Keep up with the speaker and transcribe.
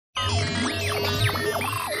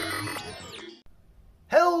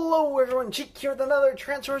Hello everyone, Sheek here with another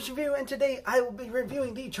Transformers review, and today I will be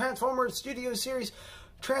reviewing the Transformers Studio Series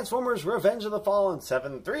Transformers Revenge of the Fallen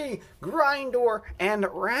 7-3, Grindor, and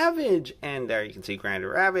Ravage. And there you can see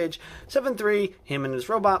Grindor, Ravage. 7-3, him in his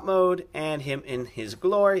robot mode, and him in his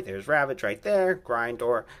glory. There's Ravage right there.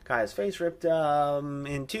 Grindor got his face ripped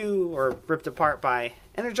in two, or ripped apart by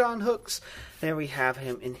Energon hooks. There we have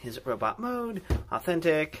him in his robot mode.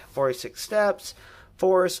 Authentic, 46 steps.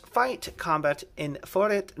 Force, fight, combat in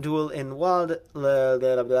Foret, duel in Wald, blah,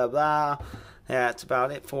 blah, blah, blah. That's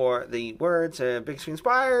about it for the words. Big screen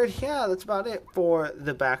inspired. Yeah, that's about it for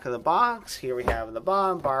the back of the box. Here we have the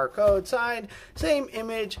bottom, barcode side, same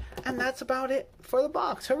image, and that's about it for the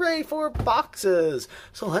box. Hooray for boxes!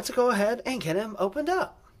 So let's go ahead and get him opened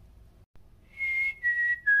up.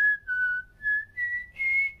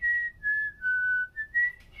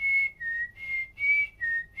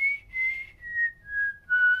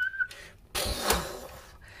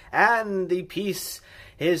 And the piece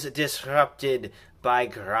is disrupted by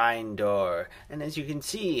Grindor. And as you can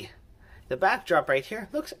see, the backdrop right here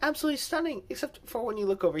looks absolutely stunning, except for when you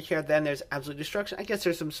look over here, then there's absolute destruction. I guess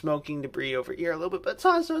there's some smoking debris over here a little bit, but it's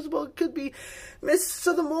not as noticeable. It could be mists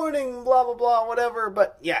of the morning, blah, blah, blah, whatever.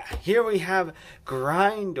 But yeah, here we have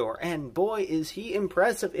Grindor, and boy, is he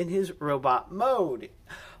impressive in his robot mode.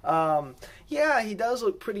 Yeah, he does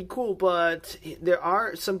look pretty cool, but there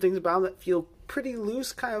are some things about him that feel pretty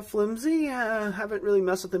loose, kind of flimsy. Haven't really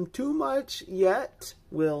messed with him too much yet.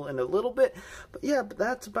 Will in a little bit. But yeah, but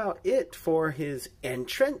that's about it for his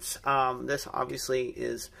entrance. This obviously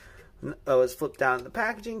is flipped down in the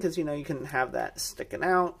packaging because, you know, you can have that sticking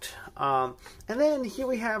out. And then here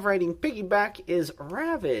we have writing piggyback is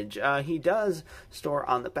Ravage. He does store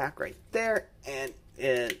on the back right there. And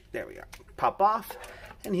there we are. Pop off.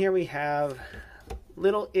 And here we have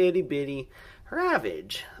little itty bitty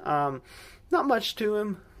Ravage. Not much to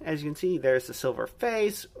him. As you can see, there's the silver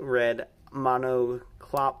face, red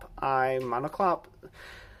monoclop eye, monoclop,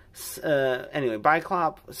 anyway,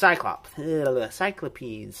 biclop, cyclopes.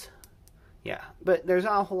 Yeah, but there's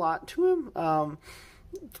not a whole lot to him.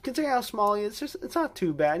 Considering how small he is, it's not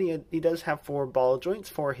too bad. He does have 4 ball joints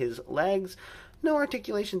for his legs. No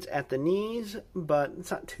articulations at the knees, but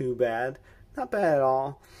it's not too bad. Not bad at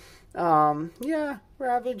all. Yeah,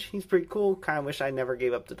 Ravage, he's pretty cool. Kind of wish I never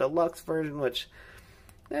gave up the deluxe version, which,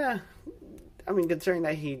 yeah, I mean, considering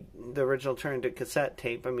that the original turned into cassette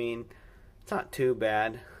tape, I mean, it's not too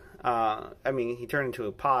bad. I mean, he turned into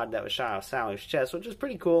a pod that was shot out of Sally's chest, which is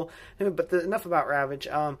pretty cool. But enough about Ravage.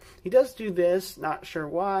 He does do this, not sure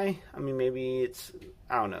why. I mean, maybe it's,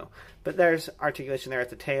 I don't know. But there's articulation there at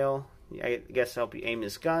the tail. I guess to help you aim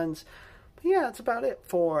his guns. Yeah, that's about it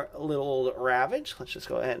for little old Ravage. Let's just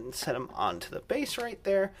go ahead and set him onto the base right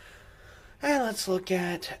there. And let's look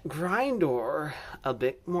at Grindor a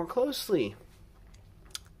bit more closely.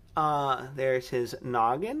 There's his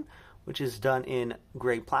noggin, which is done in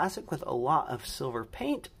gray plastic with a lot of silver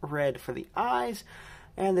paint, red for the eyes,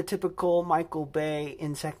 and the typical Michael Bay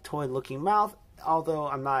insectoid looking mouth. Although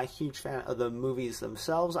I'm not a huge fan of the movies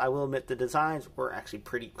themselves, I will admit the designs were actually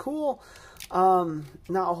pretty cool. Not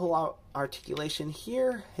a whole lot of articulation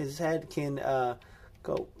here. His head can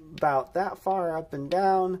go about that far up and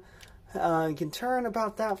down. He can turn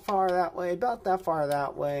about that far that way, about that far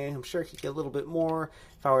that way. I'm sure he could get a little bit more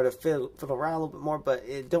if I were to fiddle around a little bit more, but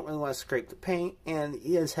it don't really want to scrape the paint, and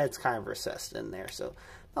his head's kind of recessed in there, so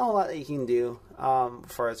not a whole lot that you can do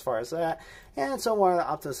for as far as that. And so one of the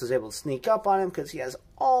Optimus is able to sneak up on him because he has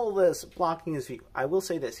all this blocking his view. I will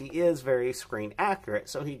say this, he is very screen accurate,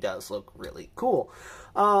 so he does look really cool.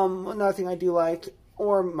 Another thing I do like,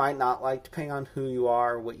 or might not like, depending on who you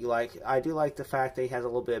are, what you like, I do like the fact that he has a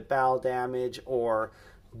little bit of bow damage or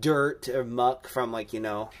dirt or muck from, like, you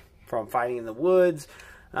know, from fighting in the woods.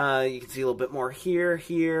 You can see a little bit more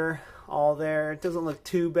here, all there. It doesn't look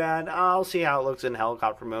too bad. I'll see how it looks in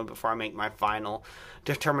helicopter mode before I make my final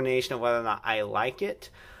determination of whether or not I like it.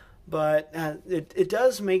 But it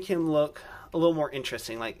does make him look a little more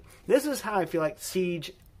interesting. Like, this is how I feel like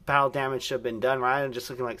Siege battle damage should have been done, rather than just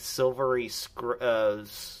looking like silvery,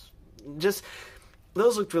 just,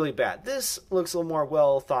 those looked really bad. This looks a little more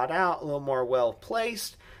well thought out, a little more well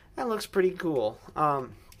placed, and looks pretty cool.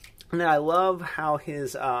 And then I love how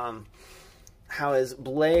his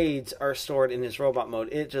blades are stored in his robot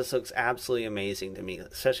mode. It just looks absolutely amazing to me,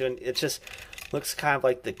 especially when it just looks kind of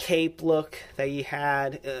like the cape look that he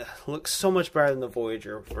had. Looks so much better than the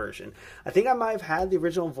Voyager version. I think I might have had the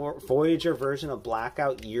original Voyager version of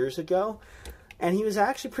Blackout years ago, and he was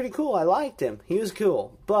actually pretty cool. I liked him. He was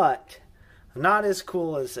cool, but Not as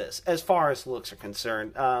cool as this, as far as looks are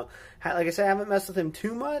concerned. Like I said, I haven't messed with him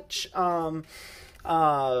too much, so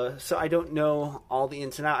I don't know all the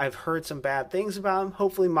ins and outs. I've heard some bad things about him.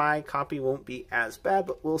 Hopefully my copy won't be as bad,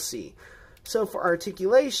 but we'll see. So for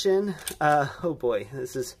articulation, oh boy,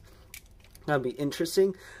 this is going to be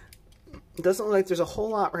interesting. It doesn't look like there's a whole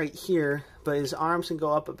lot right here, but his arms can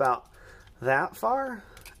go up about that far,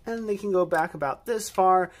 and they can go back about this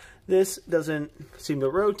far. This doesn't seem to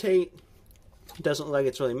rotate. It doesn't look like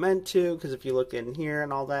it's really meant to, because if you look in here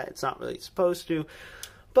and all that, it's not really supposed to.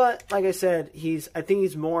 But like I said, I think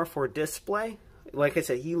he's more for display. Like I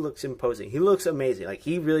said, he looks imposing. He looks amazing. Like,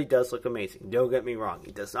 he really does look amazing. Don't get me wrong.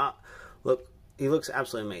 He does not look, he looks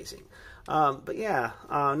absolutely amazing. But yeah,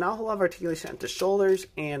 not a whole lot of articulation at the shoulders,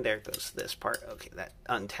 and there goes this part. Okay, that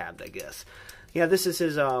untabbed, I guess. Yeah, this is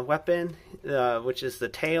his weapon, which is the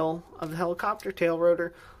tail of the helicopter, tail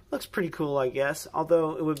rotor. Looks pretty cool, I guess,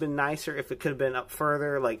 although it would have been nicer if it could have been up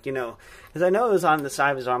further, like, you know, because I know it was on the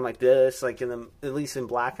side of his arm like this, like at least in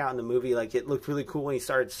Blackout in the movie, like, it looked really cool when he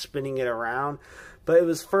started spinning it around, but it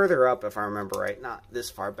was further up, if I remember right, not this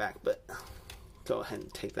far back, but go ahead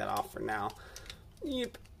and take that off for now.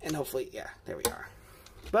 Yep, and hopefully, yeah, there we are.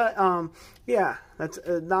 But, yeah, that's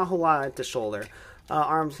not a whole lot at the shoulder.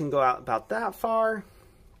 Arms can go out about that far,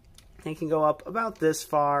 they can go up about this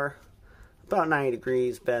far, about 90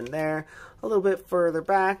 degrees bend there, a little bit further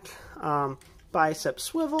back, bicep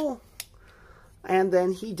swivel, and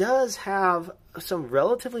then he does have some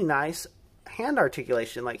relatively nice hand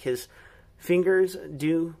articulation, like his fingers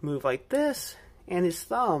do move like this, and his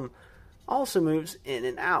thumb also moves in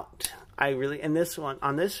and out. And this one,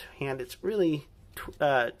 on this hand, it's really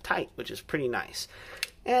tight, which is pretty nice.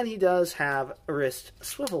 And he does have a wrist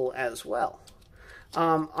swivel as well.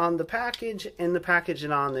 On the package, in the package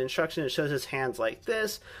and on the instruction, it shows his hands like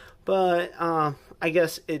this, but I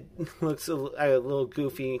guess it looks a little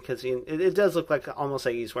goofy because it does look like almost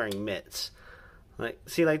like he's wearing mitts. Like,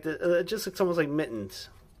 see, like it just looks almost like mittens.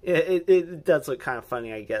 It does look kind of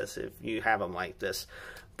funny, I guess, if you have them like this.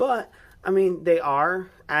 But I mean, they are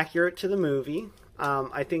accurate to the movie.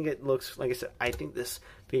 I think it looks, like I said, I think this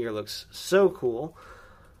figure looks so cool.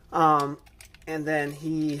 And then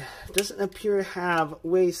he doesn't appear to have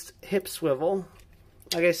waist hip swivel.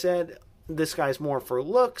 Like I said, this guy's more for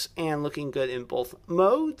looks and looking good in both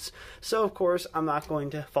modes. So, of course, I'm not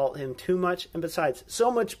going to fault him too much. And besides,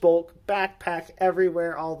 so much bulk, backpack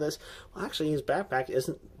everywhere, all this. Well, actually, his backpack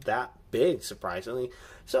isn't that big, surprisingly.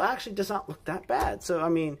 So, actually, does not look that bad. So, I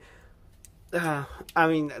mean,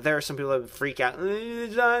 there are some people that freak out.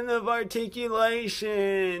 Design of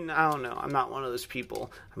articulation. I don't know. I'm not one of those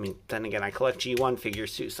people. I mean, then again, I collect G1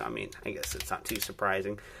 figures too, so I mean, I guess it's not too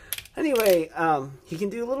surprising. Anyway, he can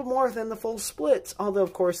do a little more than the full splits, although,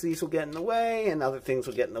 of course, these will get in the way, and other things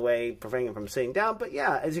will get in the way, preventing him from sitting down. But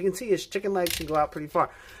yeah, as you can see, his chicken legs can go out pretty far.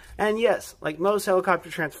 And yes, like most helicopter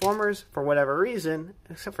transformers, for whatever reason,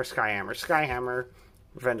 except for Skyhammer,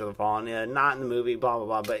 Revenge of the Fallen, not in the movie, blah, blah,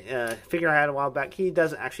 blah, but figure I had a while back, he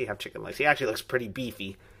doesn't actually have chicken legs. He actually looks pretty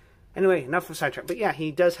beefy. Anyway, enough of sidetrack. But yeah,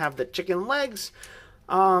 he does have the chicken legs.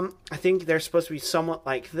 I think they're supposed to be somewhat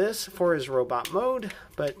like this for his robot mode,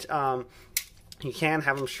 but you can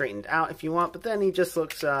have them straightened out if you want, but then he just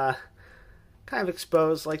looks kind of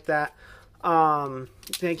exposed like that.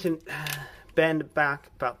 They can bend back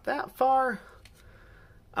about that far,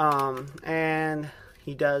 and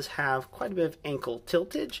he does have quite a bit of ankle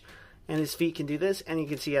tiltage, and his feet can do this, and you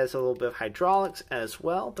can see he has a little bit of hydraulics as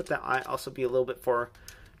well, but that might also be a little bit for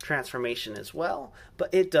transformation as well.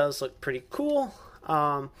 But it does look pretty cool.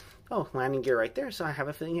 Oh, landing gear right there, so I have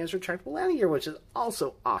a feeling he has retractable landing gear, which is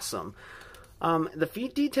also awesome. The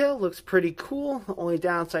feet detail looks pretty cool. The only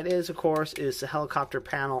downside is, of course, is the helicopter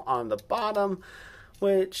panel on the bottom,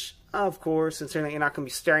 which, of course, considering that you're not going to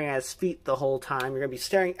be staring at his feet the whole time, you're going to be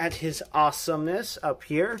staring at his awesomeness up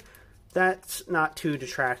here. That's not too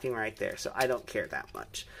detracting right there, so I don't care that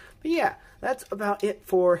much. But yeah, that's about it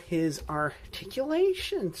for his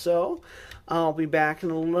articulation. So I'll be back in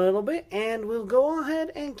a little bit, and we'll go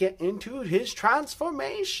ahead and get into his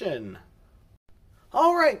transformation.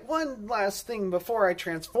 Alright, one last thing before I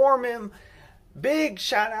transform him. Big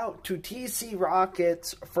shout out to TC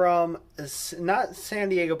Rockets from, not San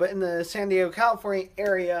Diego, but in the San Diego, California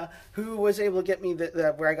area, who was able to get me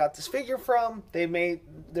where I got this figure from.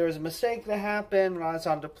 There was a mistake that happened when I was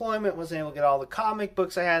on deployment, wasn't able to get all the comic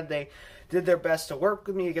books I had. They did their best to work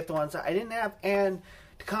with me to get the ones that I didn't have, and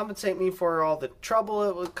to compensate me for all the trouble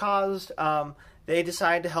it was caused, they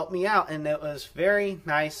decided to help me out, and it was very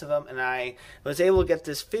nice of them, and I was able to get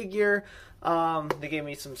this figure. They gave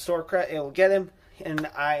me some store credit, able to get him, and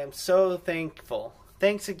I am so thankful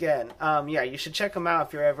thanks again. Yeah, you should check them out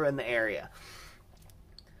if you're ever in the area.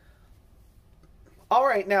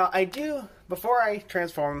 Alright, now I do, before I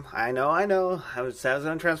transform, I know, I was going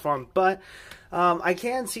to transform, but I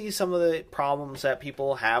can see some of the problems that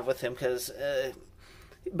people have with him,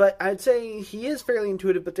 but I'd say he is fairly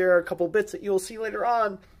intuitive, but there are a couple bits that you'll see later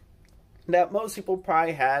on that most people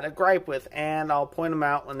probably had a gripe with, and I'll point them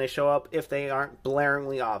out when they show up if they aren't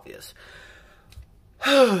blaringly obvious.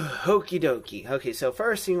 Okie dokie. Okay, so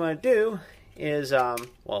first thing you want to do is,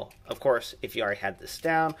 well, of course, if you already had this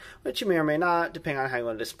down, which you may or may not, depending on how you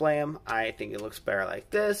want to display them. I think it looks better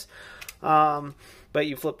like this. But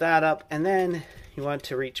you flip that up, and then you want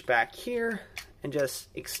to reach back here and just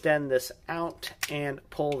extend this out and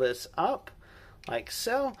pull this up, like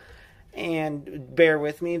so. And bear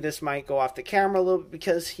with me, this might go off the camera a little bit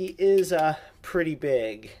because he is pretty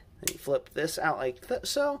big. And you flip this out like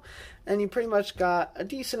so, and you pretty much got a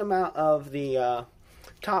decent amount of the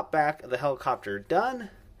top back of the helicopter done.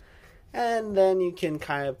 And then you can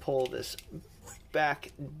kind of pull this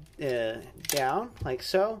back down like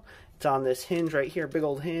so. It's on this hinge right here, big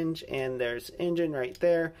old hinge, and there's engine right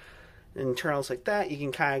there. Internals like that. You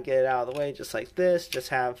can kind of get it out of the way just like this. Just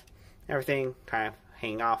have everything kind of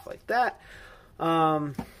hang off like that.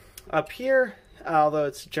 Up here, although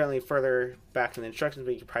it's generally further back in the instructions,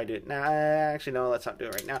 but you can probably do it now. Actually, no, let's not do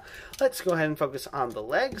it right now. Let's go ahead and focus on the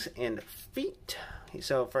legs and feet.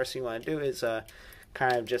 So first thing you want to do is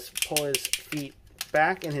kind of just pull his feet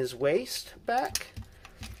back and his waist back.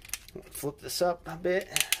 Flip this up a bit.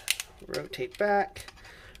 Rotate back,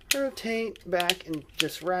 and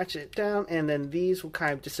just ratchet it down, and then these will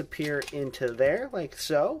kind of disappear into there, like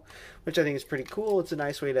so, which I think is pretty cool. It's a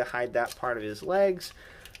nice way to hide that part of his legs.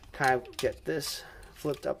 Kind of get this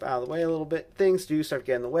flipped up out of the way a little bit. Things do start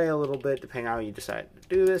getting in the way a little bit, depending on how you decide to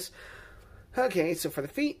do this. Okay, so for the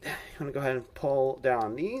feet, you want to go ahead and pull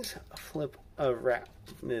down these, flip around,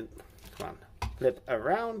 flip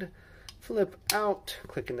around, flip out,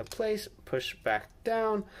 click into place, push back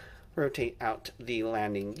down, rotate out the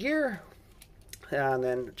landing gear, and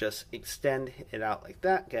then just extend it out like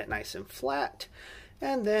that, get it nice and flat,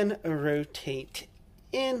 and then rotate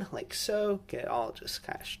in like so, get it all just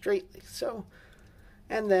kind of straight like so,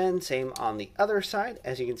 and then same on the other side.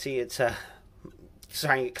 As you can see, it's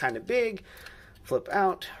starting to get kind of big. Flip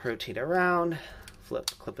out, rotate around,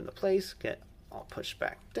 flip, clip into place, get all pushed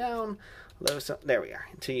back down. So, there we are,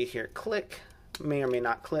 until you hear click, may or may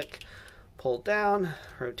not click. Pull down,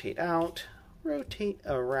 rotate out, rotate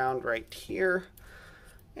around right here,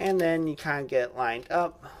 and then you kind of get lined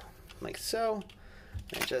up like so,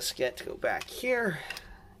 and just get to go back here,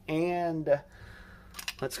 and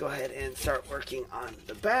let's go ahead and start working on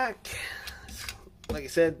the back. Like I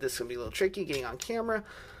said, this is going to be a little tricky getting on camera,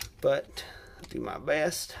 but I'll do my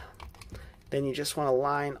best. Then you just want to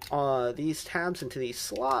line these tabs into these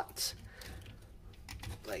slots,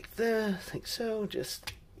 like this, like so,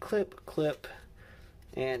 just clip, clip,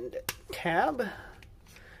 and tab,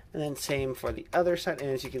 and then same for the other side. And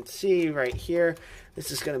as you can see right here, this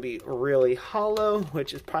is going to be really hollow,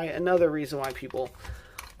 which is probably another reason why people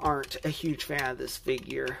aren't a huge fan of this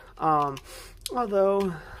figure.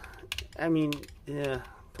 Although, I mean, yeah,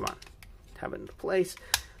 come on, have it into place.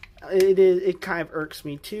 It kind of irks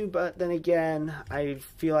me too, but then again, I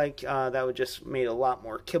feel like that would just made a lot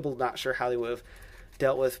more kibble. Not sure how they would have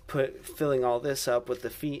dealt with filling all this up with the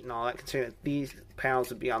feet and all that, considering that these panels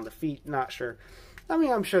would be on the feet. Not sure. I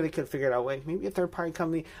mean, I'm sure they could have figured out a way. Maybe a third-party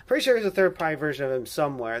company. Pretty sure there's a third-party version of him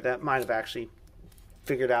somewhere that might have actually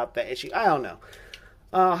figured out that issue. I don't know.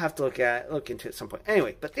 I'll have to look into it at some point.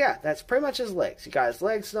 Anyway, but yeah, that's pretty much his legs. You got his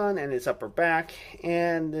legs done and his upper back.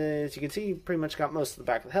 And as you can see, you pretty much got most of the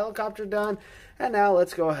back of the helicopter done. And now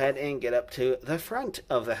let's go ahead and get up to the front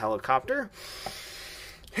of the helicopter.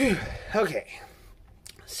 Whew. Okay.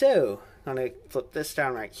 So, I'm going to flip this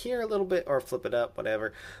down right here a little bit, or flip it up,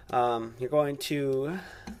 whatever. You're going to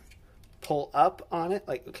pull up on it,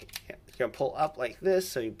 like, okay, yeah, you're going to pull up like this,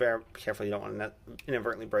 so you bear careful, you don't want to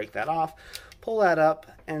inadvertently break that off. Pull that up,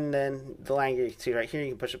 and then the line gear you can see right here,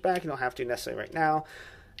 you can push it back, you don't have to necessarily right now.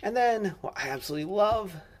 And then, what I absolutely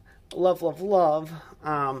love,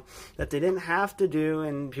 that they didn't have to do,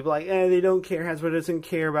 and people are like, they don't care, Hasbro doesn't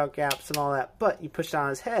care about gaps and all that, but you push down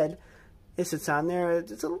his head, it sits on there.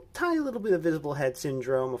 It's a tiny little bit of visible head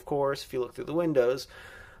syndrome, of course, if you look through the windows.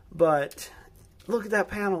 But look at that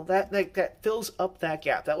panel. That fills up that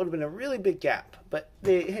gap. That would have been a really big gap. But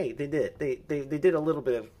they did. They did a little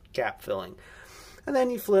bit of gap filling. And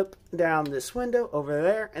then you flip down this window over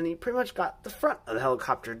there, and you pretty much got the front of the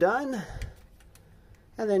helicopter done.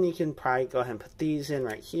 And then you can probably go ahead and put these in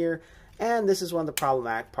right here. And this is one of the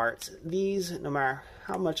problematic parts. These, no matter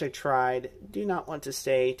how much I tried, do not want to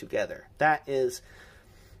stay together. That is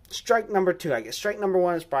strike number 2, I guess. Strike number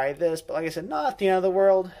 1 is probably this, but like I said, not the end of the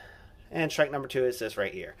world. And strike number 2 is this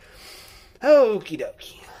right here. Okie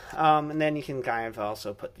dokie. And then you can kind of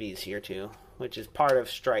also put these here too, which is part of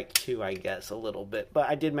strike 2, I guess, a little bit. But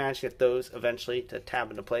I did manage to get those eventually to tab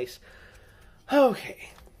into place. Okay.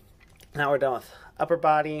 Now we're done with upper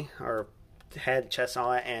body, or head, chest, and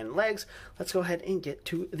all that, and legs. Let's go ahead and get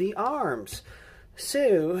to the arms.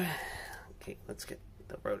 So, okay, let's get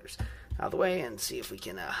the rotors out of the way and see if we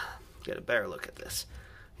can get a better look at this.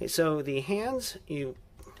 Okay, so the hands, you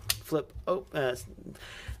flip,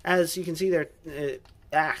 as you can see there,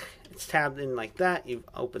 it's tabbed in like that. You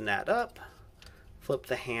open that up, flip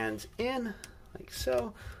the hands in, like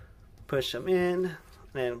so, push them in,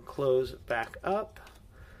 and close back up,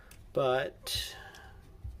 but,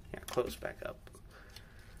 yeah, close back up.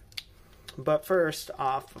 But first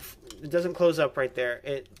off, it doesn't close up right there.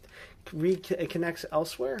 It connects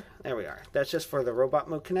elsewhere. There we are. That's just for the robot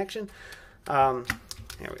mode connection. There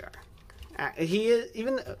we are. He is,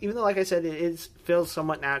 even though, like I said, feels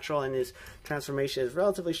somewhat natural and his transformation is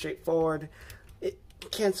relatively straightforward, it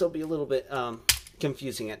can still be a little bit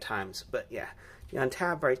confusing at times. But yeah, you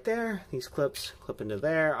untab right there. These clips clip into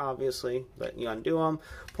there, obviously, but you undo them,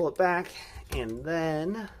 pull it back, and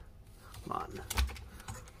then, come on.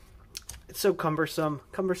 It's so cumbersome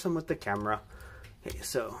with the camera. Okay,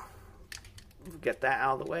 so get that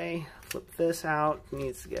out of the way. Flip this out. It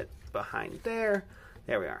needs to get behind there.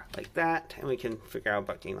 There we are, like that, and we can figure out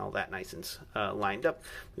about getting all that nice and lined up.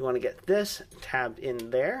 We want to get this tabbed in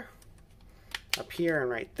there, up here and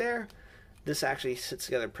right there. This actually sits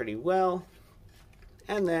together pretty well.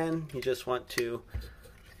 And then you just want to,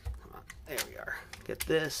 there we are, get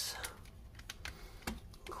this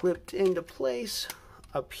clipped into place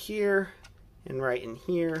up here and right in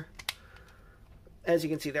here. As you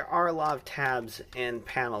can see, there are a lot of tabs and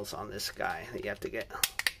panels on this guy that you have to get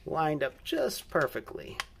lined up just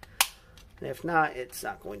perfectly. And if not, it's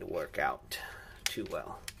not going to work out too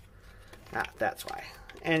well. That's why.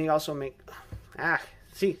 And you also make,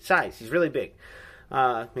 see, size, he's really big.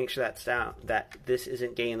 Make sure that's down, that this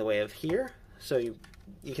isn't getting in the way of here. So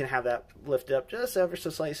you can have that lifted up just ever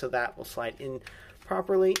so slightly so that will slide in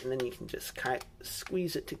properly. And then you can just kind of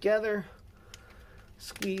squeeze it together.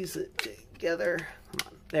 Squeeze it together. Come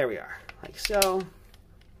on, there we are, like so.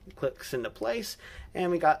 It clicks into place, and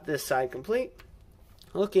we got this side complete,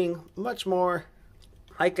 looking much more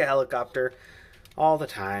like a helicopter all the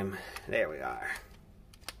time. There we are.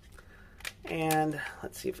 And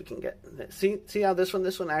let's see if we can get this. See how this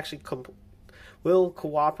one actually will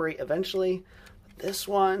cooperate eventually. This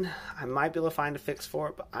one, I might be able to find a fix for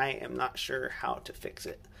it, but I am not sure how to fix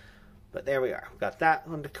it. But there we are. We've got that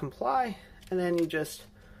one to comply. And then you just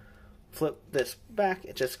flip this back.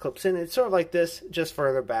 It just clips in. It's sort of like this, just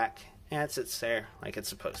further back. And it sits there like it's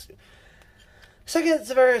supposed to. Second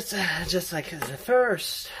verse, just like the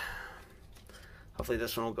first. Hopefully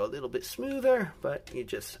this one will go a little bit smoother. But you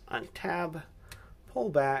just untab, pull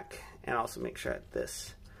back, and also make sure that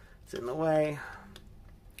this is in the way.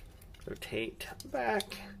 Rotate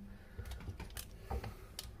back.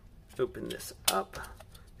 Open this up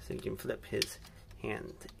so you can flip his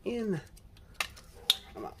hand in.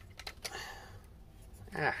 Come on.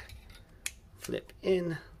 Flip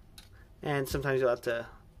in. And sometimes you'll have to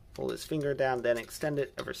pull his finger down, then extend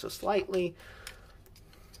it ever so slightly.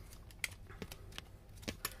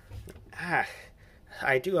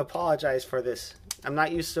 I do apologize for this. I'm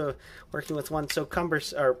not used to working with one so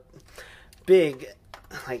cumbersome or big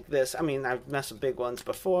like this. I mean, I've messed with big ones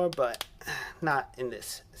before, but not in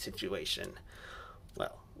this situation.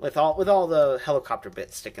 Well, with all the helicopter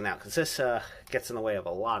bits sticking out, because this gets in the way of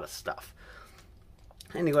a lot of stuff.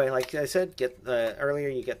 Anyway, like I said, earlier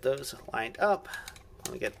you get those lined up.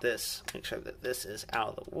 Let me get this. Make sure that this is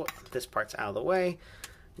this part's out of the way.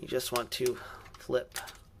 You just want to flip.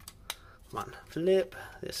 Come on, flip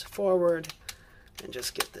this forward, and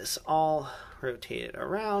just get this all rotated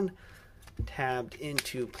around, tabbed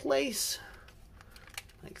into place,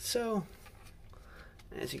 like so.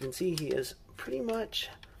 As you can see, he is pretty much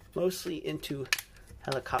mostly into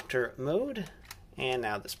helicopter mode, and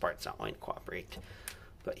now this part's not going to cooperate.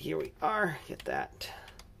 But here we are, get that.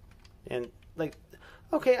 And like,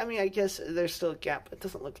 okay, I mean, I guess there's still a gap. It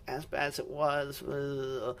doesn't look as bad as it was.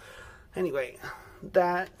 Anyway,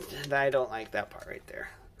 that I don't like that part right there.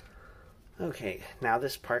 Okay, now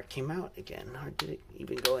this part came out again. Or did it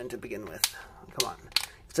even go in to begin with? Come on.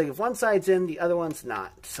 It's like if one side's in, the other one's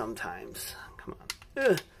not sometimes. Come on.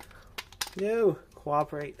 Ugh. No,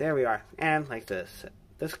 cooperate. There we are. And like this.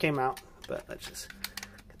 This came out, but let's just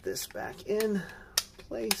get this back in.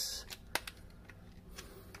 place.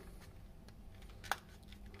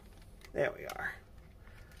 There we are.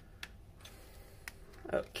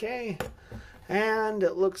 Okay, and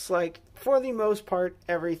it looks like for the most part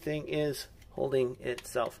everything is holding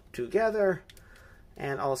itself together.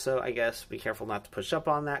 And also, I guess, be careful not to push up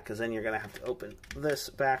on that, because then you're going to have to open this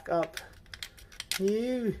back up.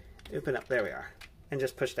 You open up, there we are, and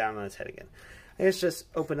just push down on his head again. I guess just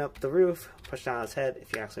open up the roof, push down on his head.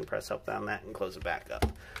 If you actually press up down that and close it back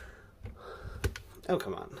up. Oh,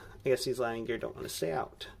 come on. I guess these landing gear don't want to stay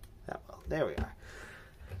out that well. There we are.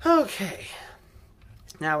 Okay.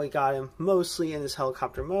 Now we got him mostly in his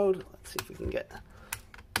helicopter mode. Let's see if we can get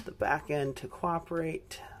the back end to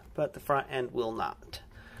cooperate, but the front end will not.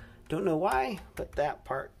 Don't know why, but that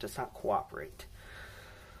part does not cooperate.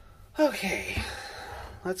 Okay,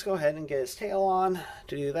 let's go ahead and get his tail on.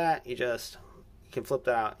 To do that, you can flip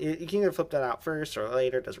that out. You can either flip that out first or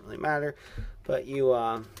later, it doesn't really matter. But you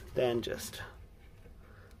then just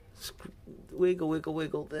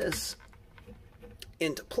wiggle this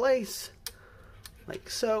into place, like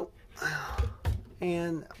so,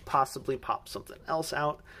 and possibly pop something else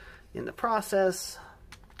out in the process.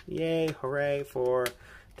 Yay, hooray for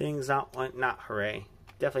things not hooray.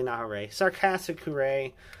 Definitely not hooray. Sarcastic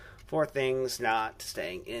hooray for things not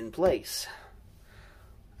staying in place.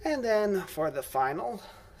 And then for the final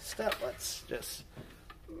step, let's just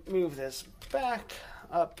move this back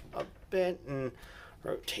up a bit and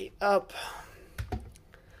rotate up.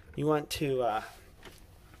 You want to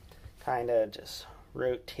kind of just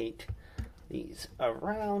rotate these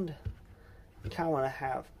around. You kind of want to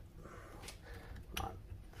have,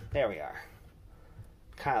 there we are,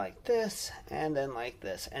 kind of like this, and then like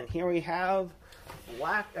this. And here we have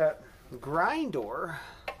Grindor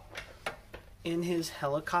in his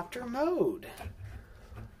helicopter mode.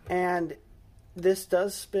 And this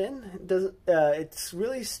does spin. It's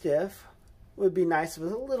really stiff. Would be nice if it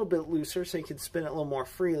was a little bit looser so you could spin it a little more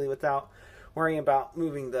freely without worrying about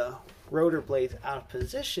moving the rotor blades out of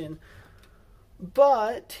position.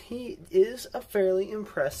 But he is a fairly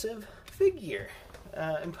impressive figure.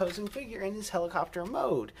 Imposing figure in his helicopter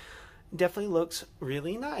mode. Definitely looks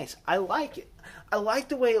really nice. I like it. I like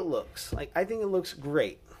the way it looks. Like, I think it looks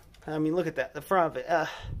great. I mean, look at that, the front of it.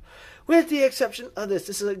 With the exception of this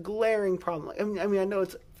is a glaring problem. Like, I mean, I know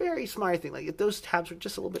it's a very smart thing. Like, if those tabs were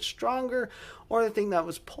just a little bit stronger, or the thing that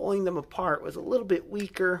was pulling them apart was a little bit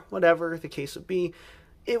weaker, whatever the case would be,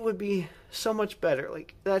 it would be so much better.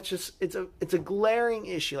 Like, that's just, it's a glaring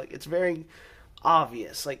issue. Like, it's very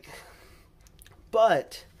obvious. Like,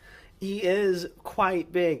 but he is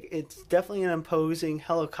quite big. It's definitely an imposing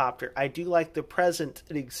helicopter. I do like the presence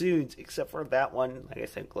it exudes, except for that one, like I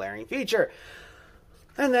said, glaring feature.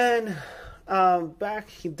 And then back,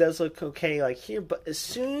 he does look okay like here, but as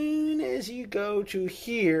soon as you go to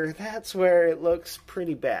here, that's where it looks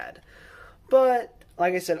pretty bad. But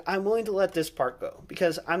like I said, I'm willing to let this part go,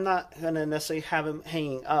 because I'm not going to necessarily have him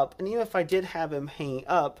hanging up. And even if I did have him hanging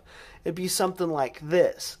up, it'd be something like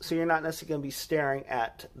this. So you're not necessarily going to be staring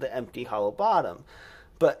at the empty hollow bottom.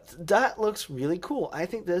 But that looks really cool. I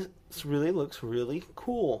think this really looks really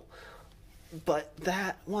cool. But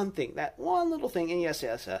that one thing, that one little thing, and yes,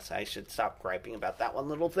 I should stop griping about that one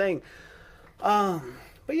little thing. But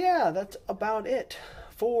yeah, that's about it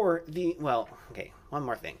for the, well, okay, one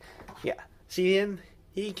more thing. Yeah, see him?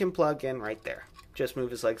 He can plug in right there. Just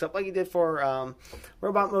move his legs up like he did for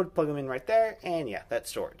robot mode, plug him in right there, and yeah, that's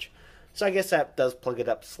storage. So I guess that does plug it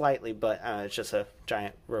up slightly, but it's just a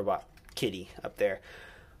giant robot kitty up there.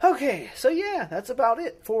 Okay, so yeah, that's about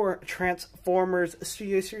it for Transformers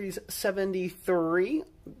Studio Series 73,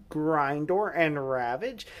 Grindor and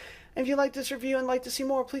Ravage. And if you like this review and like to see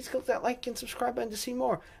more, please click that like and subscribe button to see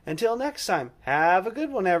more. Until next time, have a good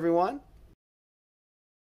one, everyone.